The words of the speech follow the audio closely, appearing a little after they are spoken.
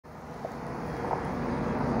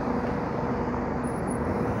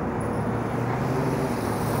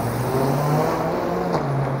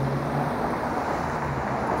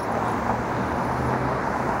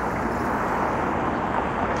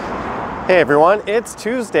Hey everyone, it's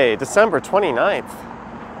Tuesday, December 29th.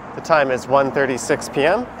 The time is 1:36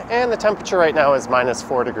 p.m. and the temperature right now is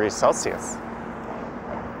 -4 degrees Celsius.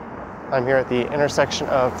 I'm here at the intersection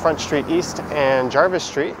of Front Street East and Jarvis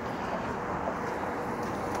Street.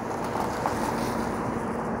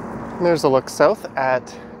 And there's a look south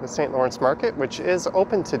at the St. Lawrence Market, which is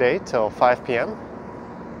open today till 5 p.m.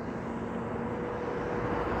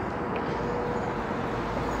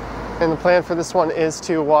 And the plan for this one is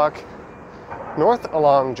to walk north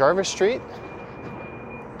along Jarvis Street,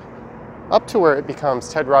 up to where it becomes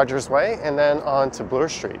Ted Rogers Way, and then on to Bloor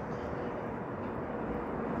Street.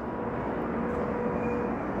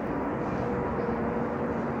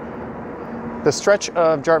 The stretch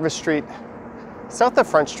of Jarvis Street south of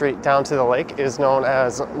Front Street down to the lake is known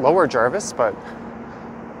as Lower Jarvis, but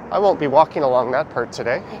I won't be walking along that part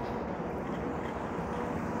today.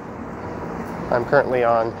 I'm currently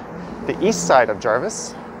on the east side of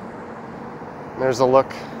Jarvis. There's a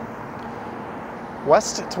look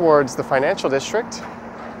west towards the financial district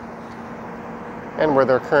and where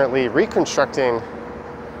they're currently reconstructing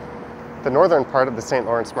the northern part of the St.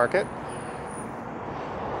 Lawrence Market.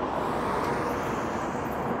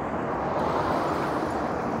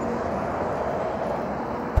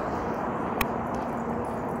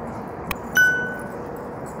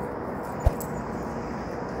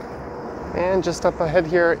 And just up ahead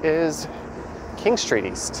here is King Street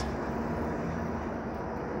East.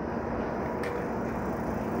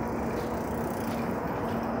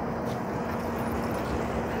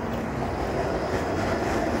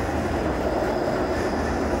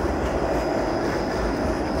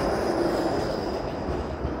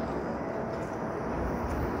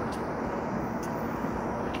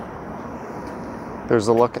 There's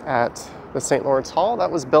a look at the St. Lawrence Hall that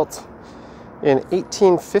was built in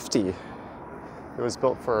 1850. It was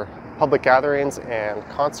built for public gatherings and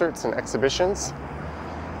concerts and exhibitions.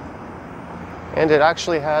 And it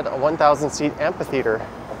actually had a 1,000-seat amphitheater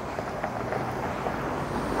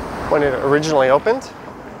when it originally opened. It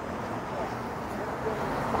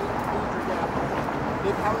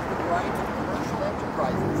housed a variety of commercial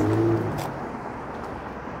enterprises.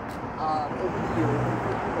 Over the years,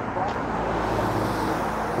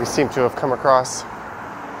 we seem to have come across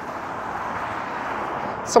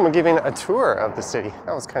someone giving a tour of the city.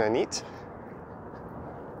 That was kind of neat.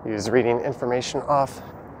 He was reading information off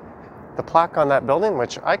the plaque on that building,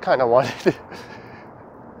 which I kind of wanted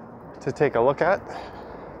to take a look at.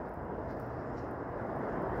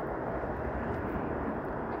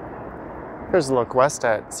 Here's a look west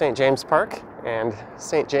at St. James Park and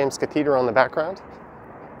St. James Cathedral in the background.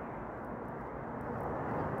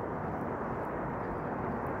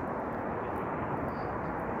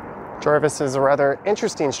 Jarvis is a rather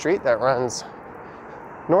interesting street that runs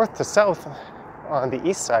north to south on the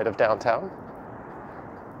east side of downtown.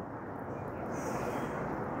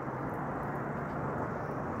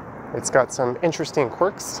 It's got some interesting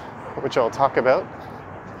quirks, which I'll talk about.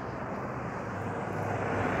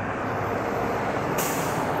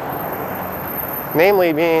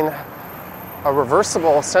 Namely being a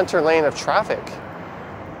reversible center lane of traffic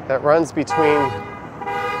that runs between,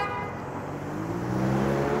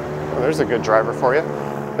 there's a good driver for you,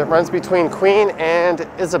 that runs between Queen and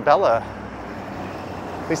Isabella.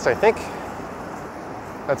 At least I think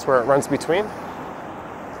that's where it runs between.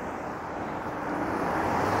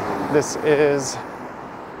 This is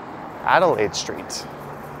Adelaide Street.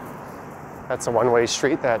 That's a one-way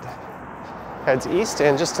street that heads east,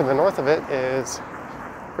 and just to the north of it is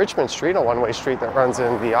Richmond Street, a one-way street that runs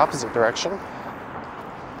in the opposite direction.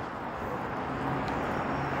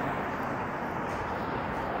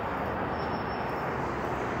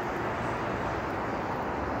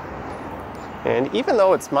 And even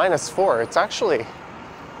though it's -4, it's actually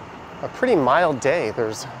a pretty mild day.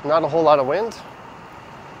 There's not a whole lot of wind.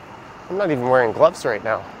 I'm not even wearing gloves right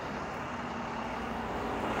now.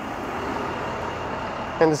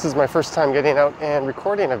 And this is my first time getting out and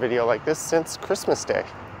recording a video like this since Christmas Day.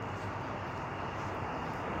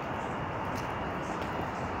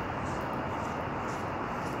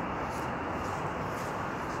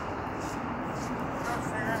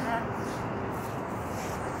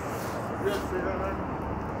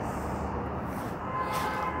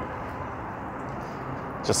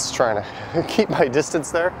 Just trying to keep my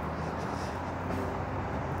distance there.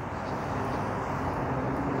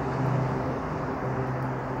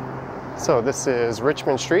 So this is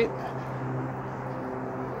Richmond Street.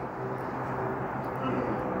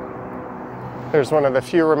 There's one of the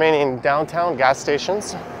few remaining downtown gas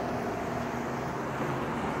stations.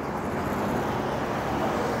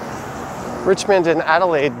 Richmond and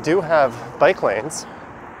Adelaide do have bike lanes.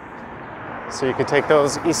 So you could take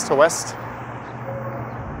those east to west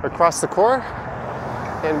across the core.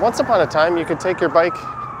 And once upon a time, you could take your bike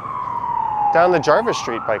down the Jarvis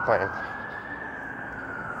Street bike lane.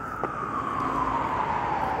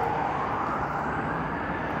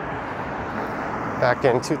 Back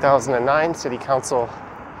in 2009, City Council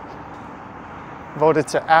voted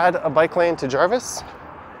to add a bike lane to Jarvis.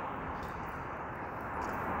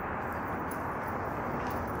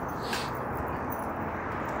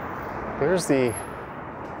 Here's the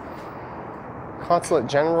Consulate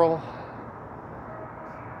General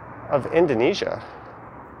of Indonesia.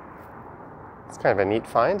 It's kind of a neat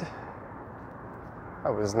find.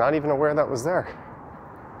 I was not even aware that was there.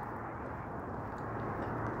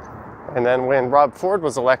 And then when Rob Ford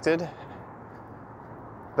was elected,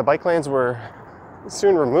 the bike lanes were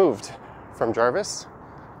soon removed from Jarvis.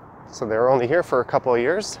 So they were only here for a couple of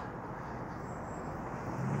years.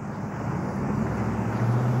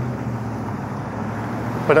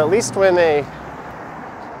 But at least when they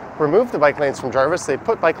removed the bike lanes from Jarvis, they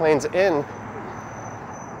put bike lanes in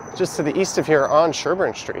just to the east of here on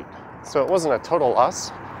Sherbourne Street. So it wasn't a total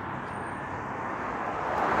loss.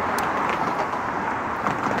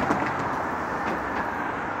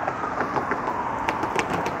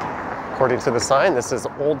 According to the sign, this is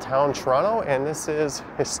Old Town Toronto, and this is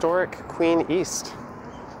historic Queen East.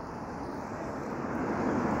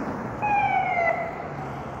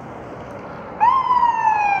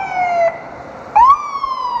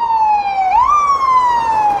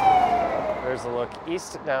 There's a look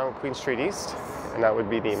east down Queen Street East, and that would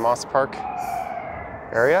be the Moss Park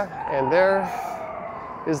area. And there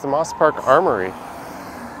is the Moss Park Armory.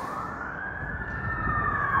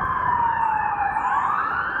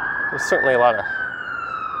 There's certainly a lot of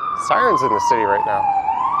sirens in the city right now.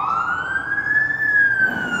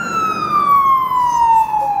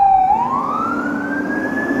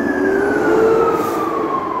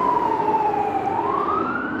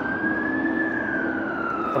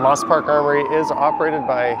 The Moss Park Armory is operated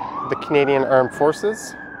by the Canadian Armed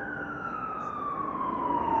Forces,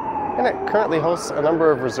 and it currently hosts a number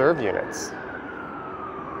of reserve units.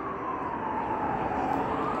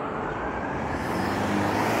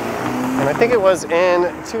 And I think it was in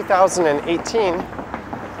 2018,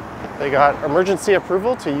 they got emergency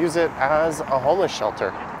approval to use it as a homeless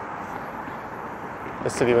shelter. The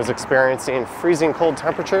city was experiencing freezing cold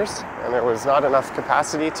temperatures, and there was not enough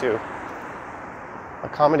capacity to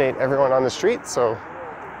accommodate everyone on the street, so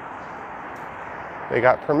they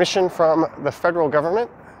got permission from the federal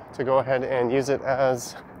government to go ahead and use it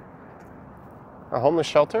as a homeless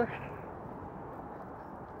shelter.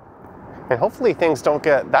 And hopefully things don't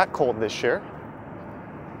get that cold this year.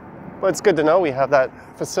 But it's good to know we have that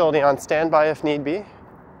facility on standby if need be.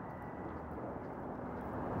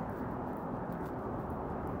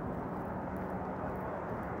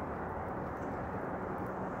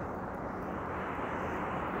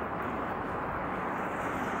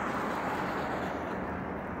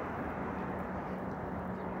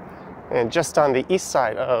 And just on the east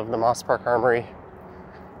side of the Moss Park Armory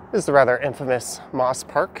is the rather infamous Moss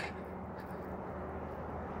Park.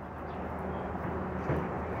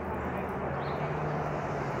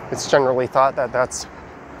 It's generally thought that that's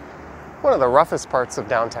one of the roughest parts of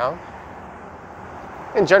downtown.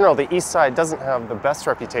 In general, the east side doesn't have the best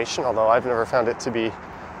reputation, although I've never found it to be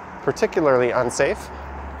particularly unsafe.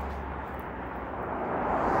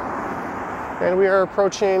 And we are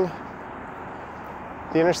approaching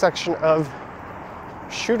the intersection of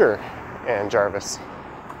Shooter and Jarvis.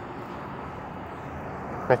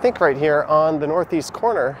 I think right here on the northeast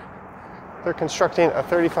corner, they're constructing a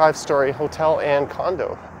 35-story hotel and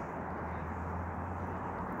condo.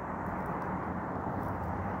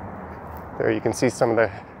 There you can see some of the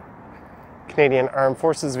Canadian Armed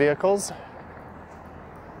Forces vehicles.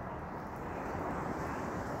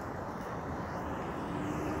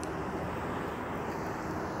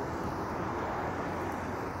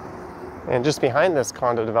 And just behind this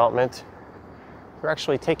condo development, we're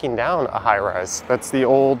actually taking down a high-rise. That's the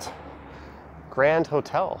old Grand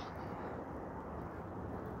Hotel.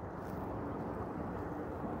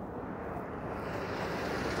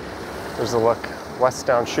 There's a look west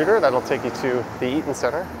down Shooter. That'll take you to the Eaton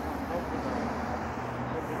Center.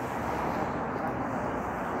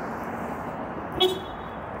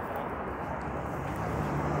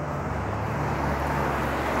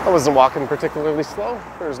 I wasn't walking particularly slow.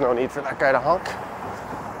 There's no need for that guy to honk.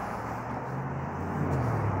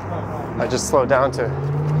 I just slowed down to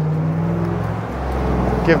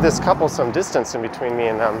give this couple some distance in between me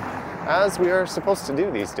and them, as we are supposed to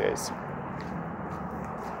do these days.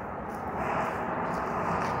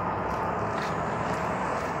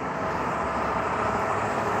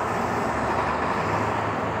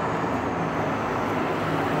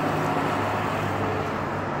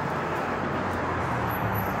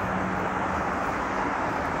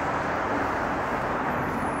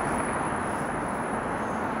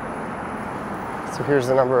 So here's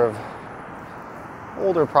a number of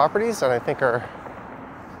older properties that I think are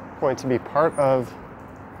going to be part of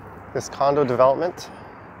this condo development.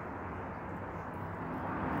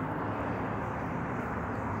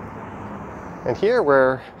 And here,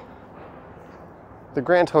 where the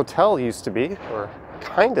Grand Hotel used to be, or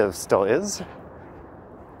kind of still is,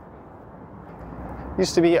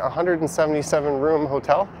 used to be a 177-room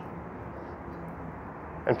hotel.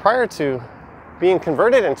 And prior to being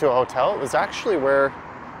converted into a hotel, it was actually where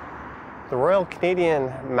the Royal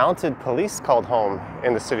Canadian Mounted Police called home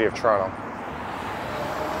in the city of Toronto.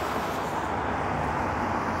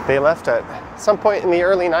 They left at some point in the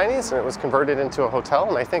early 90s and it was converted into a hotel,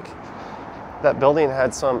 and I think that building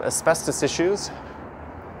had some asbestos issues.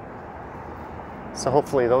 So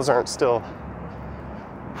hopefully those aren't still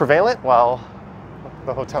prevalent while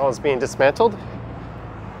the hotel is being dismantled.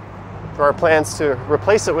 There are plans to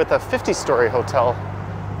replace it with a 50-story hotel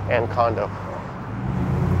and condo.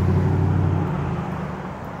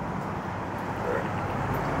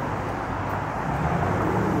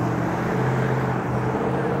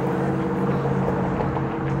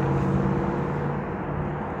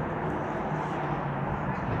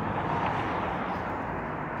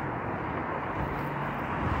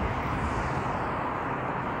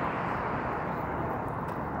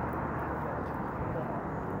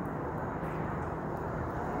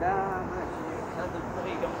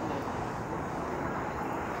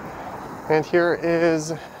 And here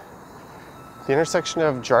is the intersection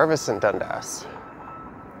of Jarvis and Dundas.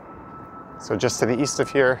 So just to the east of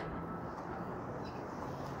here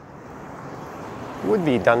would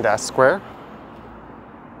be Dundas Square.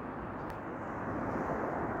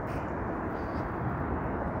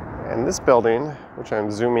 And this building, which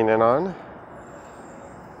I'm zooming in on,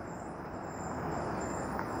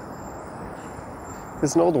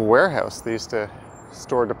 is an old warehouse. They used to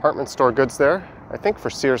store department store goods there, I think for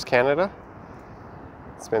Sears Canada.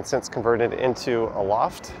 It's been since converted into a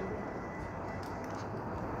loft.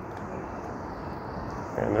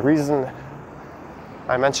 And the reason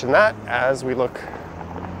I mention that, as we look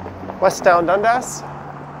west down Dundas,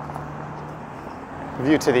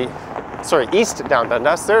 view to the, east down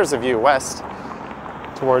Dundas, there's a view west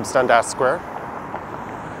towards Dundas Square.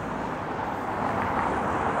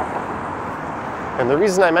 And the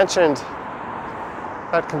reason I mentioned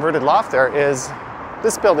that converted loft there is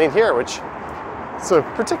this building here, which is a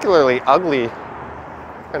particularly ugly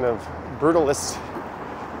kind of brutalist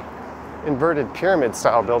inverted pyramid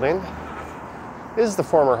style building, is the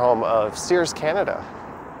former home of Sears Canada.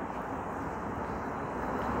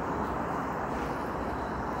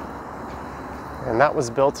 And that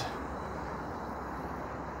was built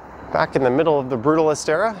back in the middle of the brutalist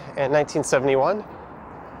era in 1971.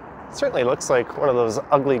 It certainly looks like one of those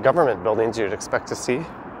ugly government buildings you'd expect to see.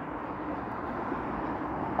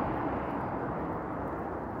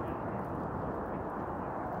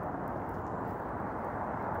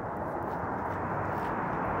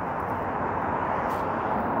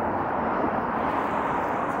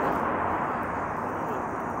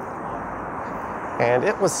 And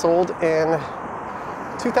it was sold in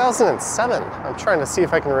 2007. I'm trying to see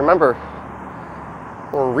if I can remember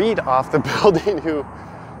or read off the building who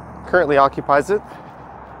currently occupies it.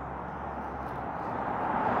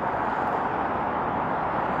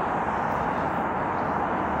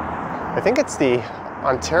 I think it's the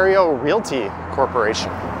Ontario Realty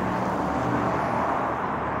Corporation.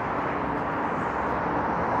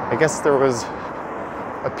 I guess there was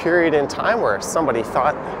a period in time where somebody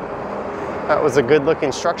thought that was a good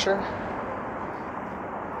looking structure.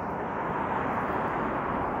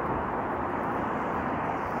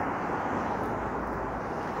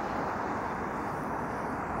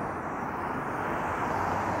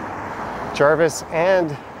 Jarvis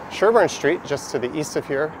and Sherbourne Street, just to the east of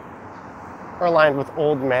here, are lined with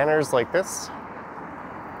old manors like this.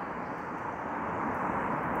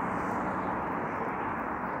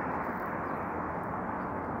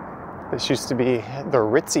 This used to be the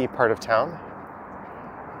ritzy part of town.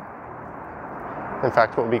 In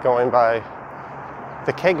fact, we'll be going by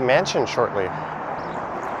the Keg Mansion shortly.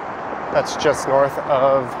 That's just north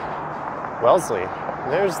of Wellesley.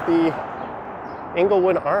 And there's the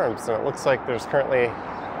Inglewood Arms, and it looks like there's currently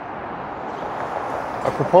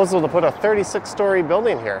a proposal to put a 36-story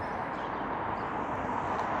building here.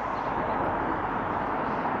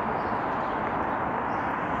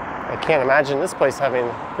 I can't imagine this place having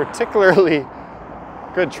particularly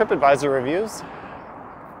good TripAdvisor reviews.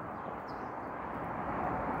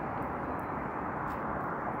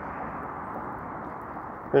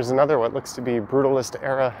 Here's another what looks to be brutalist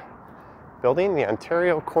era building, the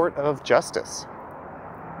Ontario Court of Justice.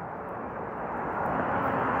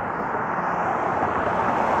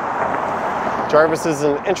 Jarvis is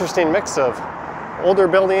an interesting mix of older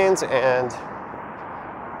buildings and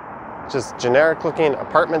just generic looking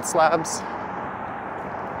apartment slabs.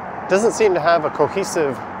 Doesn't seem to have a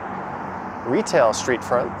cohesive retail street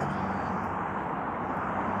front.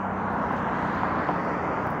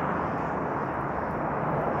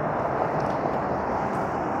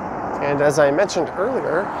 And as I mentioned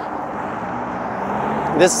earlier,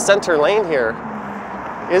 this center lane here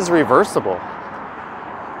is reversible.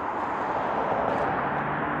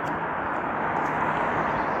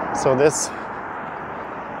 So this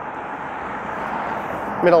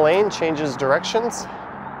middle lane changes directions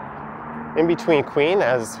in between Queen,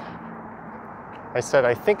 as I said,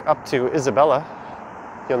 I think up to Isabella.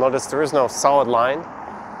 You'll notice there is no solid line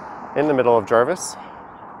in the middle of Jarvis.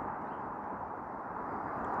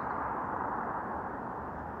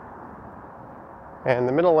 And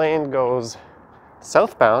the middle lane goes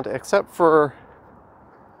southbound, except for,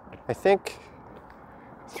 I think,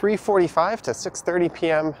 3:45 to 6:30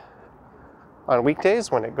 p.m. on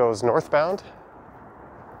weekdays when it goes northbound.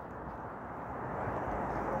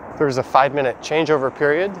 There's a 5-minute changeover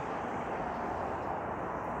period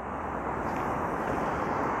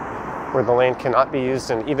where the lane cannot be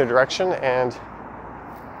used in either direction, and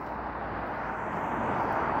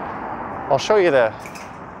I'll show you the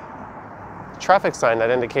traffic sign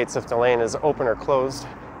that indicates if the lane is open or closed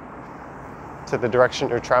to the direction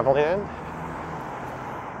you're traveling in.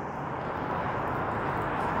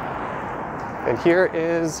 And here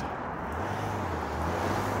is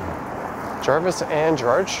Jarvis and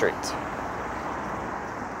Gerrard Street.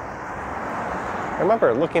 I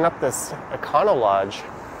remember looking up this Econo Lodge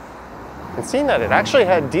and seeing that it actually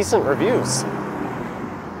had decent reviews.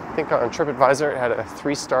 I think on TripAdvisor it had a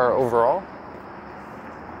 3-star overall,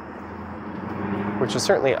 which is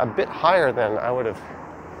certainly a bit higher than I would have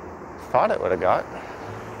thought it would have got.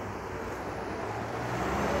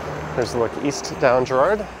 There's a look east down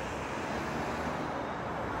Gerrard.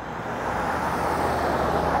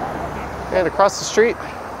 And across the street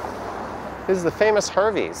is the famous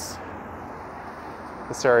Harvey's.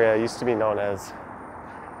 This area used to be known as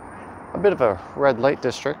a bit of a red light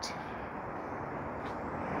district.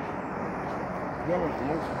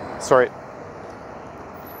 Sorry.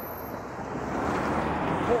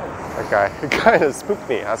 That guy kind of spooked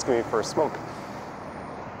me, asking me for a smoke.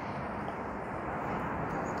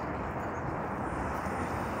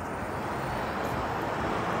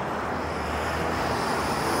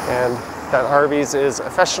 And that Harvey's is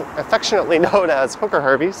affectionately known as Hooker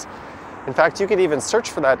Harvey's. In fact, you could even search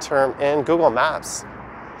for that term in Google Maps,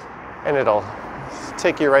 and it'll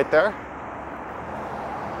take you right there.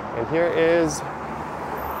 And here is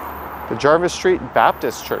the Jarvis Street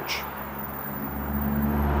Baptist Church.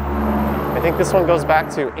 I think this one goes back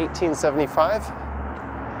to 1875.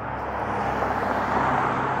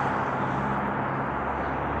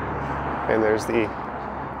 And there's the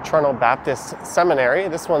Toronto Baptist Seminary.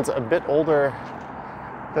 This one's a bit older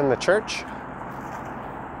than the church.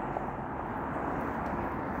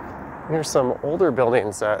 Here's some older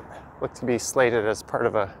buildings that look to be slated as part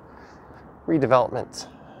of a redevelopment.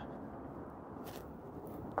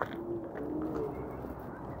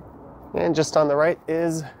 And just on the right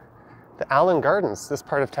is the Allen Gardens. This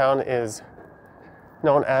part of town is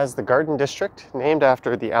known as the Garden District, named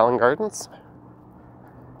after the Allen Gardens.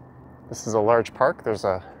 This is a large park. There's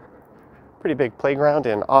a pretty big playground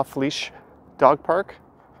and off-leash dog park.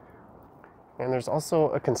 And there's also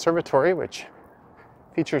a conservatory which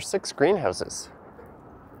features 6 greenhouses.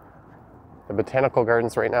 The botanical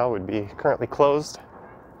gardens right now would be currently closed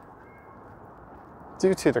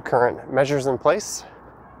due to the current measures in place.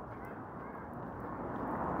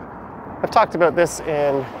 I've talked about this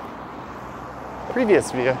in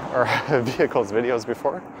previous vehicles videos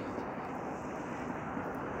before.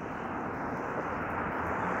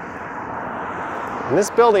 And this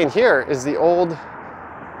building here is the old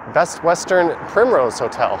Best Western Primrose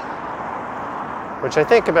Hotel, which I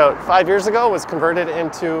think about 5 years ago was converted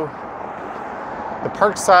into the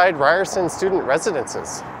Parkside Ryerson Student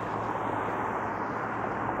Residences.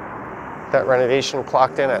 That renovation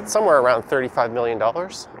clocked in at somewhere around $35 million.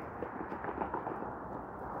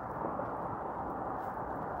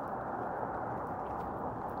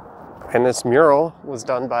 And this mural was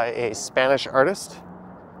done by a Spanish artist,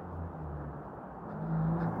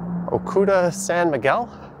 Okuda San Miguel.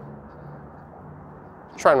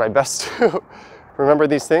 I'm trying my best to remember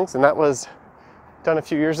these things, and that was done a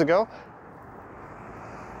few years ago.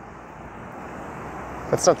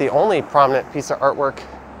 That's not the only prominent piece of artwork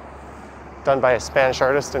done by a Spanish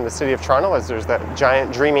artist in the city of Toronto, as there's that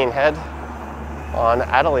giant dreaming head on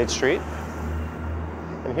Adelaide Street.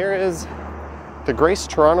 And here is the Grace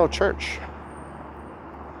Toronto Church.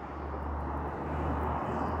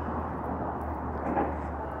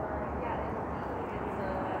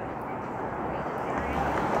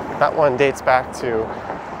 That one dates back to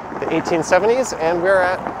the 1870s, and we're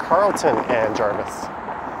at Carlton and Jarvis.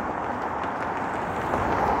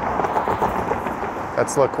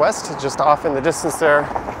 Let's look west. Just off in the distance there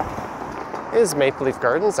is Maple Leaf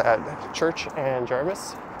Gardens at Church and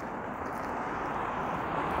Jarvis.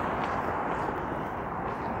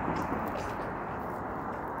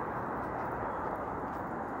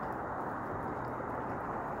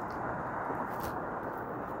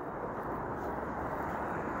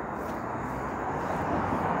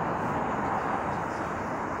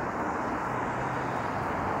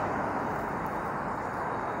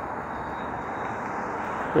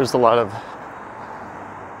 There's a lot of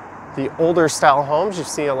the older style homes you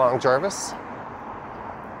see along Jarvis.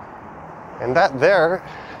 And that there,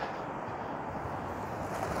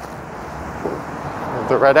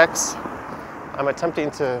 the red X I'm attempting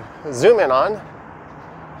to zoom in on,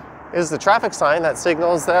 is the traffic sign that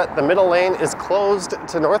signals that the middle lane is closed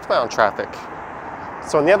to northbound traffic.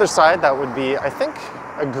 So on the other side, that would be, I think,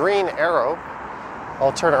 a green arrow.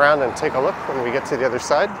 I'll turn around and take a look when we get to the other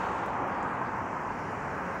side.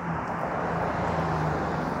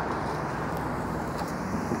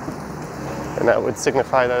 And that would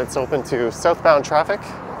signify that it's open to southbound traffic.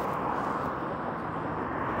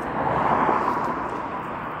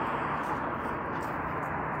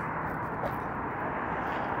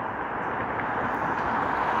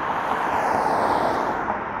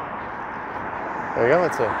 There you go,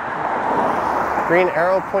 it's a green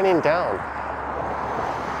arrow pointing down.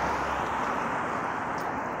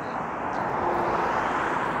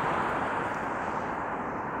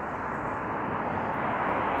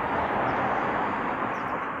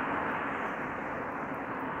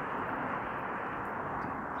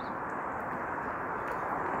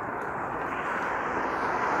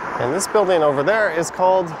 And this building over there is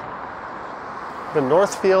called the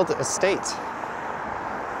Northfield Estate.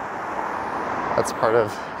 That's part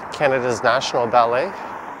of Canada's National Ballet.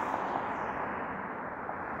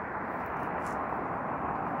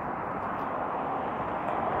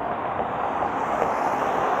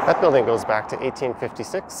 That building goes back to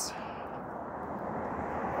 1856.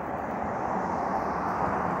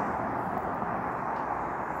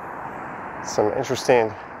 Some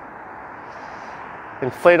interesting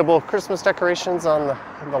inflatable Christmas decorations on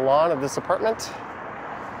the lawn of this apartment.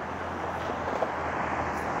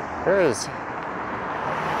 There is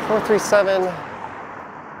 437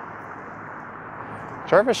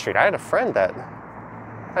 Jarvis Street. I had a friend that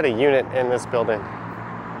had a unit in this building.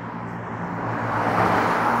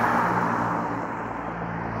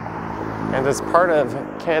 And as part of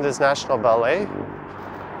Canada's National Ballet,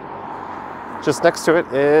 just next to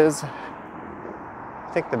it is,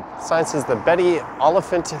 I think the sign says the Betty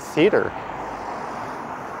Oliphant Theater.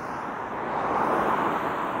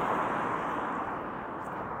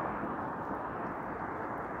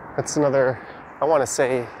 That's another, I want to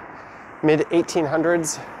say,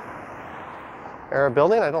 mid-1800s era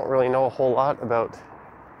building. I don't really know a whole lot about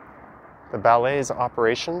the ballet's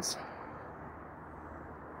operations,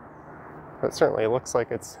 but it certainly looks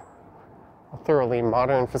like it's a thoroughly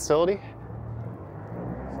modern facility.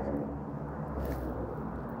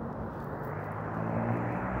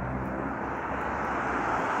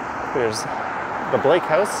 There's the Blake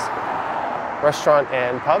House restaurant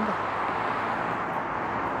and pub.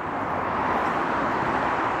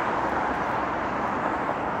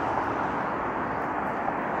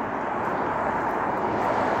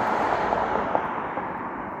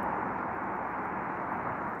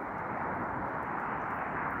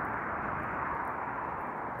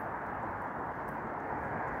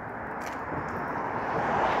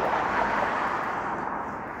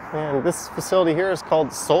 And this facility here is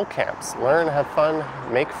called Soul Camps. Learn, have fun,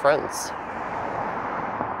 make friends.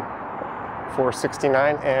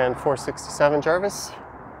 469 and 467 Jarvis.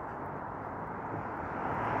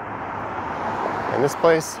 And this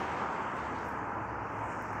place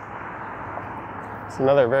is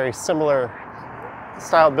another very similar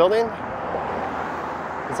style building.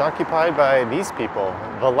 It's occupied by these people,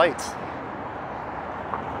 the Light.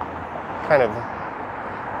 Kind of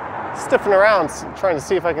stiffing around, trying to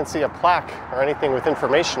see if I can see a plaque or anything with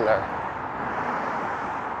information there.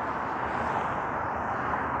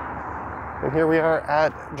 And here we are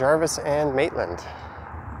at Jarvis and Maitland.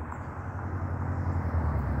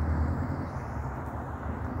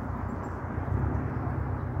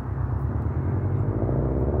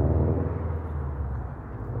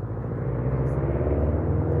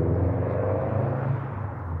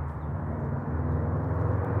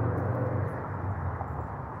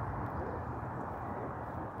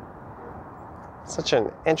 Such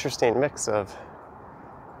an interesting mix of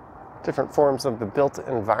different forms of the built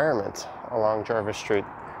environment along Jarvis Street.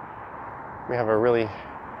 We have a really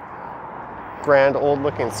grand old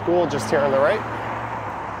looking school just here on the right.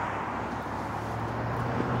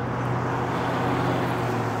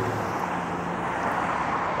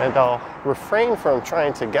 And I'll refrain from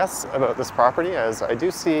trying to guess about this property, as I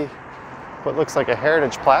do see what looks like a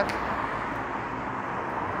heritage plaque.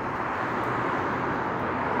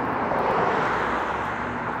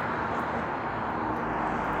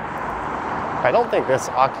 I don't think this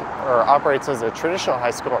operates as a traditional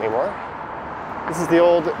high school anymore. This is the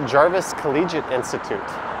old Jarvis Collegiate Institute,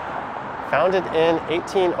 founded in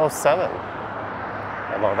 1807.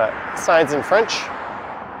 Although that sign's in French.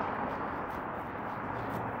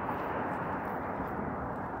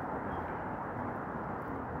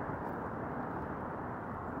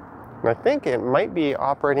 And I think it might be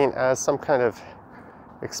operating as some kind of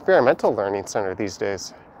experimental learning center these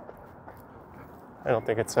days. I don't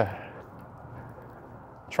think it's a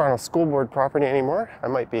Toronto School Board property anymore. I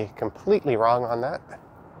might be completely wrong on that.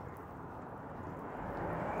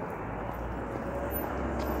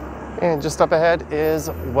 And just up ahead is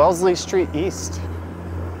Wellesley Street East.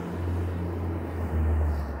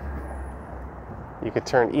 You could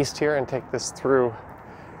turn east here and take this through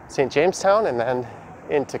St. Jamestown and then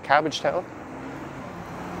into Cabbagetown.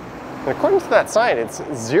 And according to that sign, it's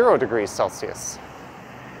 0 degrees Celsius.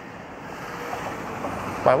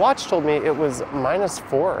 My watch told me it was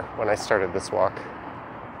 -4 when I started this walk.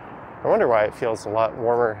 I wonder why it feels a lot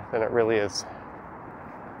warmer than it really is.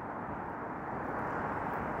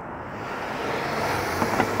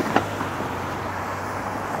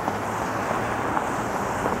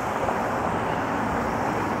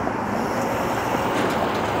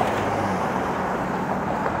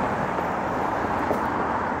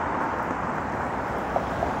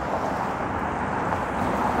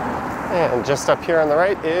 And just up here on the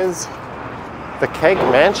right is the Keg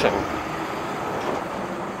Mansion,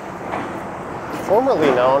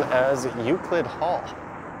 formerly known as Euclid Hall.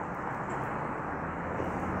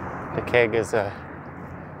 The Keg is a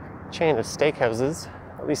chain of steakhouses,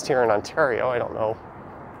 at least here in Ontario. I don't know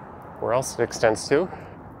where else it extends to.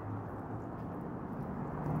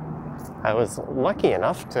 I was lucky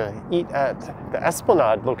enough to eat at the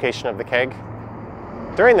Esplanade location of the Keg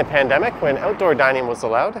during the pandemic when outdoor dining was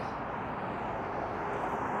allowed.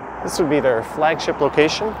 This would be their flagship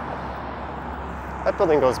location. That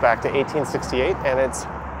building goes back to 1868, and it's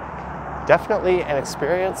definitely an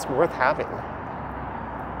experience worth having.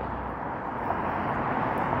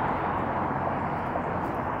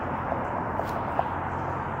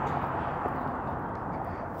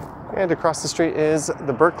 And across the street is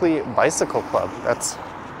the Berkeley Bicycle Club. That's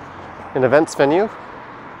an events venue,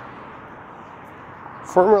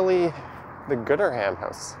 formerly the Gooderham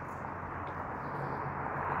House.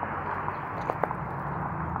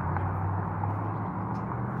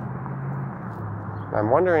 I'm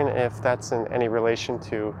wondering if that's in any relation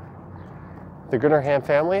to the Gooderham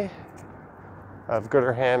family of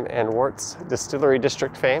Gooderham and Worts Distillery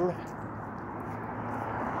District fame.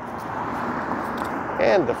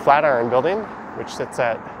 And the Flatiron Building, which sits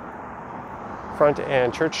at Front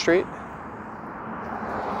and Church Street.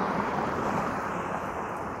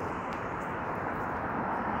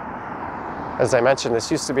 As I mentioned, this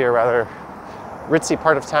used to be a rather ritzy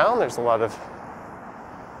part of town. There's a lot of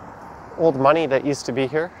old money that used to be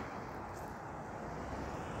here.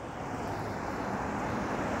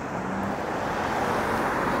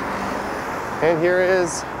 And here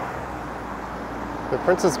is the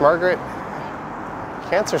Princess Margaret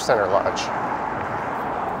Cancer Center Lodge.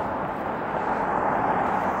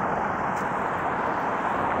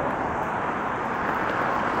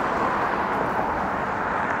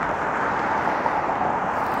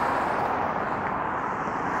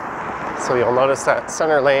 So you'll notice that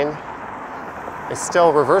center lane is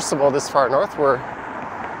still reversible this far north. We're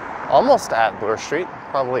almost at Bloor Street,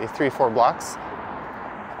 probably 3-4 blocks.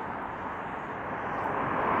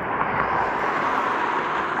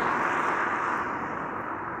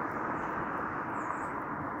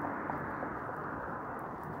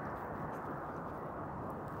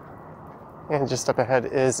 And just up ahead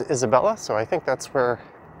is Isabella, so I think that's where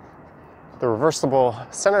the reversible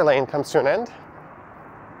center lane comes to an end.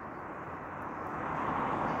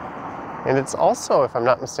 And it's also, if I'm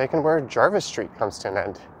not mistaken, where Jarvis Street comes to an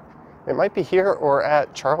end. It might be here or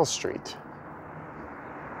at Charles Street.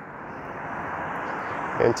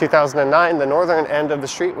 In 2009, the northern end of the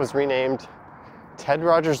street was renamed Ted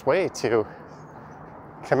Rogers Way to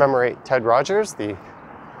commemorate Ted Rogers, the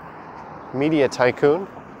media tycoon,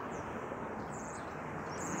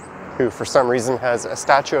 who for some reason has a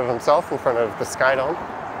statue of himself in front of the Sky Dome.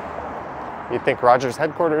 You'd think Rogers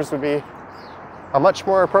headquarters would be a much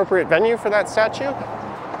more appropriate venue for that statue.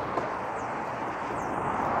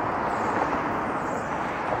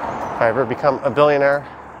 If I ever become a billionaire,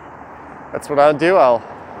 that's what I'll do. I'll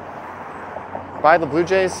buy the Blue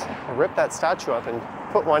Jays, rip that statue up, and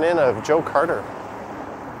put one in of Joe Carter.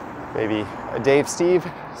 Maybe a Dave Steve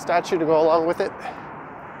statue to go along with it.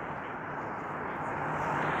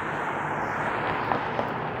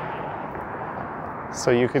 So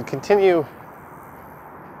you could continue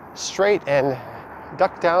straight and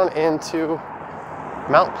duck down into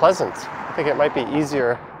Mount Pleasant. I think it might be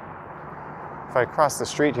easier if I cross the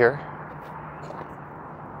street here.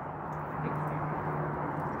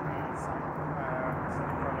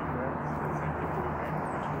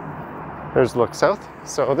 There's look south.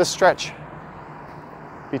 So this stretch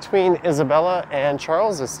between Isabella and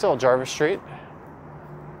Charles is still Jarvis Street.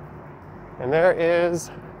 And there is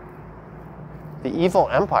the Evil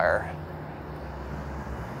Empire,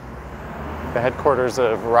 the headquarters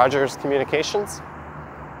of Rogers Communications,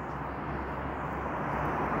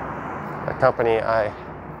 a company I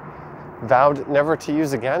vowed never to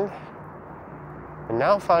use again, and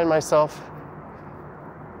now find myself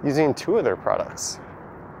using two of their products.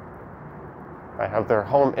 I have their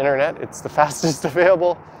home internet. It's the fastest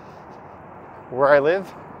available where I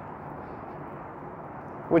live,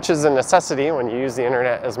 which is a necessity when you use the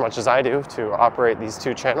internet as much as I do to operate these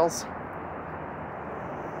two channels.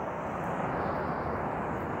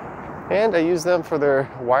 And I use them for their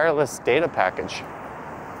wireless data package.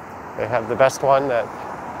 They have the best one that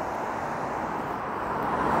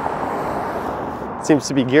seems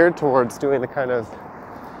to be geared towards doing the kind of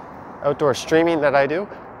outdoor streaming that I do.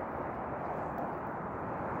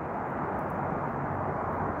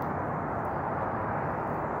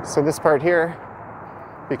 So this part here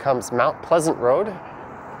becomes Mount Pleasant Road.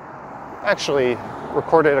 Actually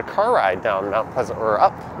recorded a car ride down Mount Pleasant, or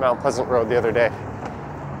up Mount Pleasant Road the other day,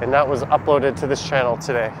 and that was uploaded to this channel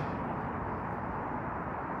today.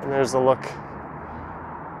 And there's a look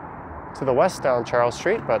to the west down Charles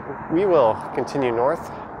Street, but we will continue north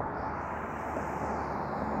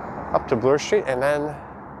up to Bloor Street, and then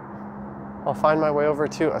I'll find my way over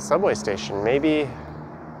to a subway station. Maybe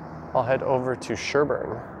I'll head over to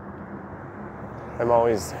Sherbourne. I'm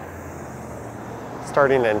always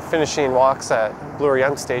starting and finishing walks at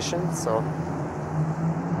Bloor Station, so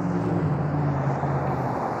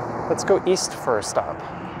let's go east for a stop.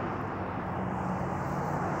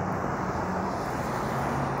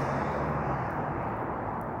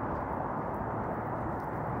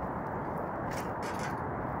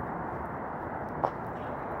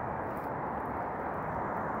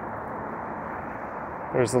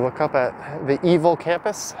 There's a look up at the Evil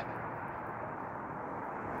campus.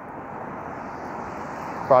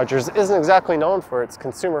 Rogers isn't exactly known for its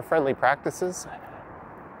consumer-friendly practices.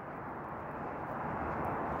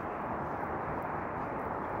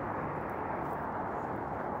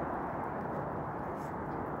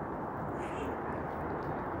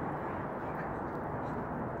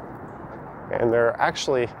 And they're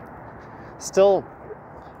actually still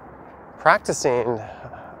practicing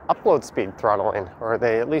upload speed throttling, or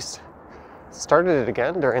they at least started it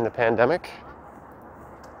again during the pandemic.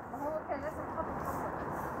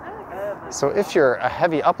 So if you're a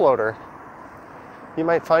heavy uploader, you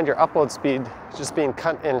might find your upload speed just being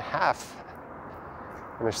cut in half.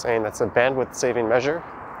 And they're saying that's a bandwidth saving measure.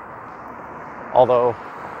 Although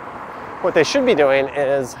what they should be doing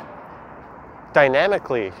is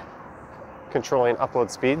dynamically controlling upload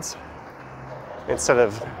speeds instead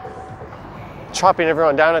of chopping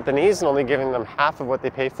everyone down at the knees and only giving them half of what they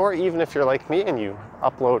pay for, even if you're like me and you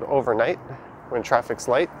upload overnight when traffic's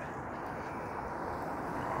light.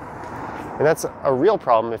 And that's a real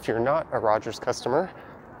problem if you're not a Rogers customer.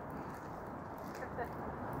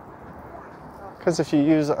 Because if you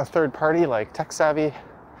use a third party like TechSavvy,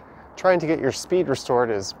 trying to get your speed restored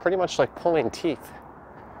is pretty much like pulling teeth.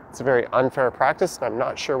 It's a very unfair practice, and I'm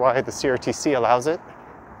not sure why the CRTC allows it.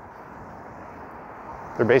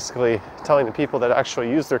 They're basically telling the people that actually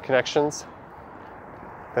use their connections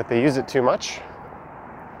that they use it too much,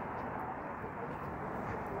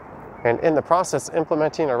 and in the process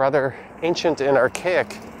implementing a rather ancient and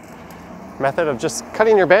archaic method of just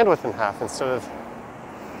cutting your bandwidth in half instead of,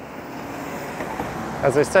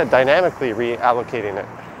 as I said, dynamically reallocating it.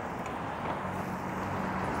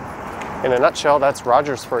 In a nutshell, that's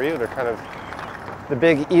Rogers for you. They're kind of the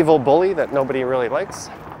big evil bully that nobody really likes.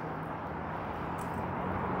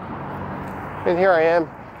 And here I am,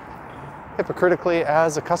 hypocritically,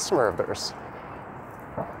 as a customer of theirs.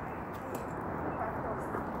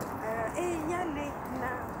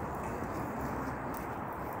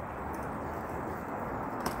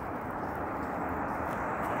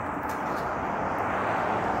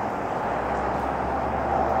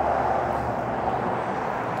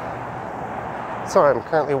 So I'm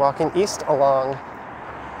currently walking east along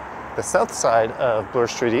the south side of Bloor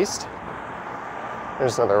Street East.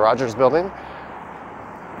 There's another Rogers building.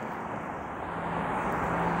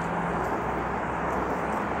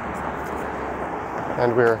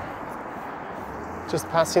 And we're just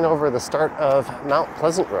passing over the start of Mount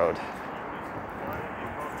Pleasant Road.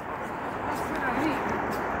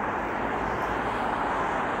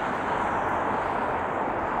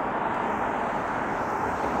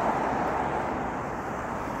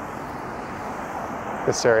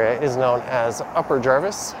 This area is known as Upper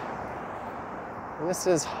Jarvis, and this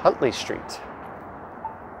is Huntley Street.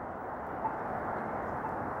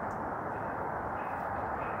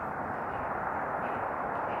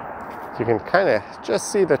 You can kind of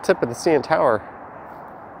just see the tip of the CN Tower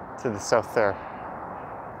to the south there.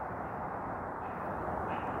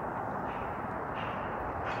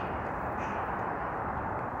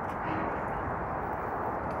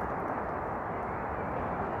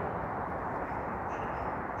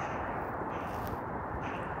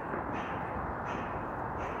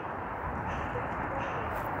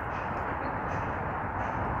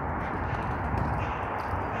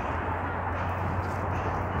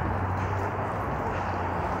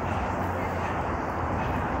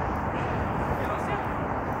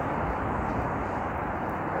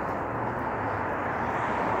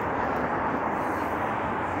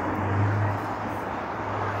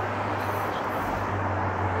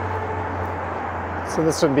 So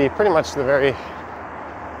this would be pretty much the very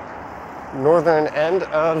northern end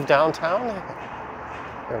of downtown,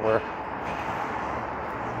 and we're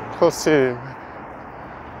close to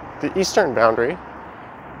the eastern boundary.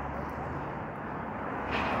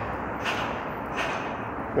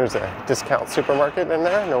 There's a discount supermarket in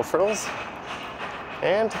there, no frills,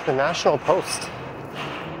 and the National Post.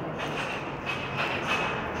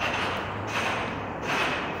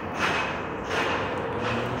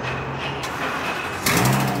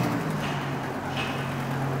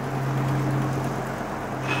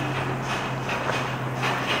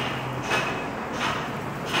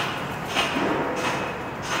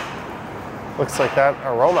 Looks like that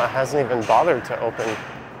Aroma hasn't even bothered to open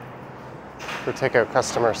for takeout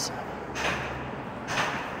customers.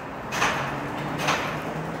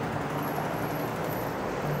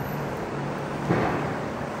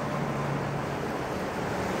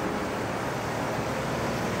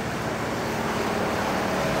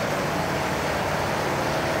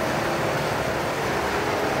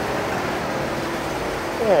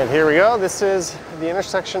 And here we go. This is the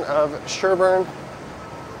intersection of Sherbourne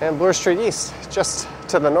and Bloor Street East. Just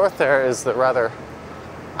to the north there is the rather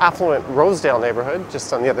affluent Rosedale neighborhood,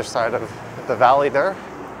 just on the other side of the valley there.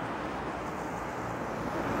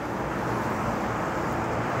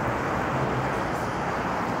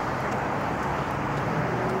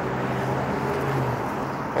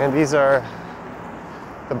 And these are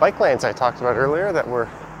the bike lanes I talked about earlier that were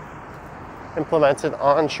implemented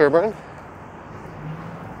on Sherbourne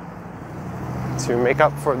to make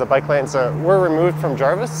up for the bike lanes that were removed from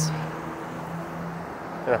Jarvis.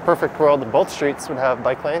 In a perfect world, both streets would have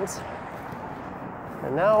bike lanes.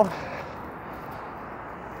 And now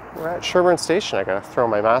we're at Sherbourne Station. I gotta throw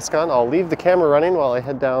my mask on. I'll leave the camera running while I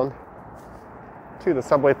head down to the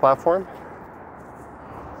subway platform.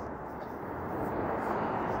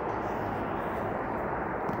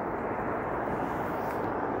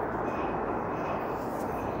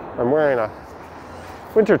 I'm wearing a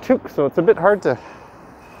winter toque, so it's a bit hard to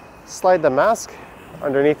slide the mask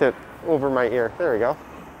underneath it over my ear. There we go.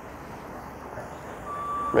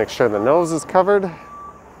 Make sure the nose is covered.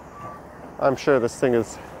 I'm sure this thing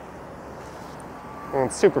is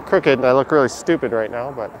super crooked and I look really stupid right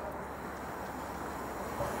now, but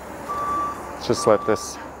let's just let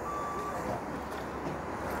this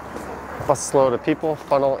busload of people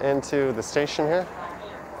funnel into the station here.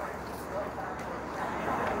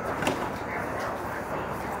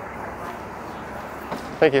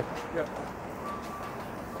 Thank you. Yeah.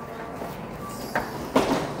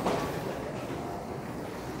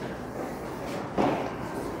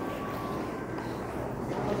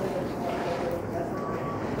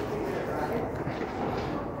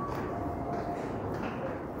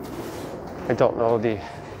 I don't know the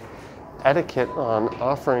etiquette on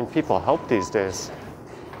offering people help these days.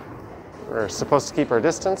 We're supposed to keep our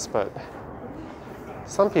distance, but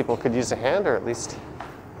some people could use a hand, or at least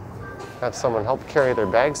have someone help carry their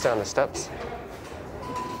bags down the steps.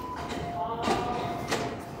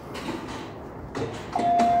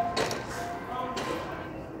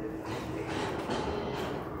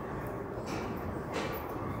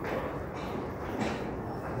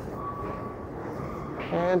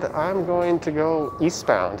 And I'm going to go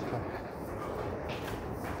eastbound.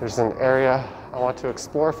 There's an area I want to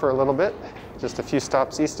explore for a little bit, just a few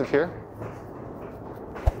stops east of here.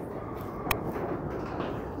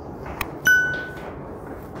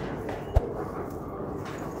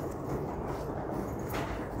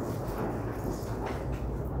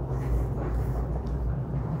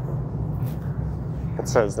 It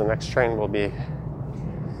says the next train will be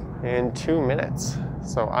in 2 minutes.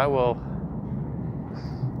 So I will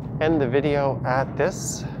end the video at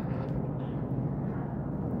this.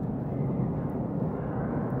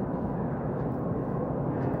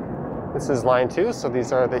 This is line 2, so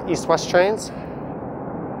these are the east-west trains.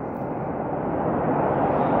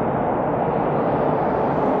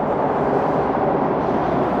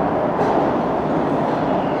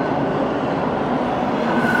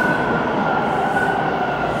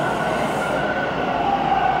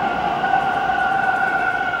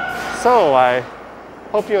 So I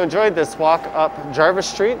hope you enjoyed this walk up Jarvis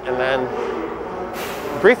Street and then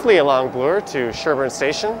briefly along Bloor to Sherbourne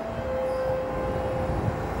Station.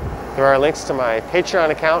 There are links to my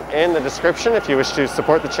Patreon account in the description if you wish to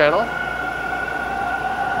support the channel.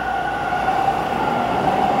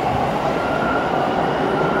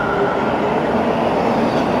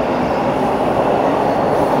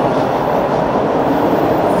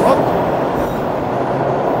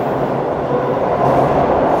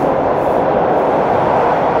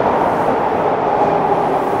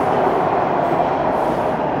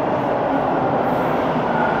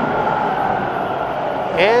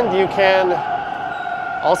 And you can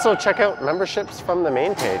also check out memberships from the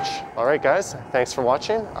main page. All right, guys, thanks for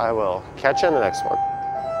watching. I will catch you in the next one.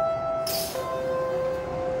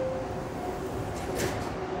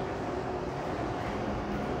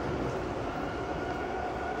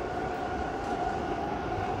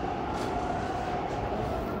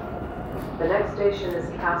 The next station is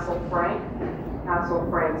Castle Frank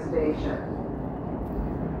Station.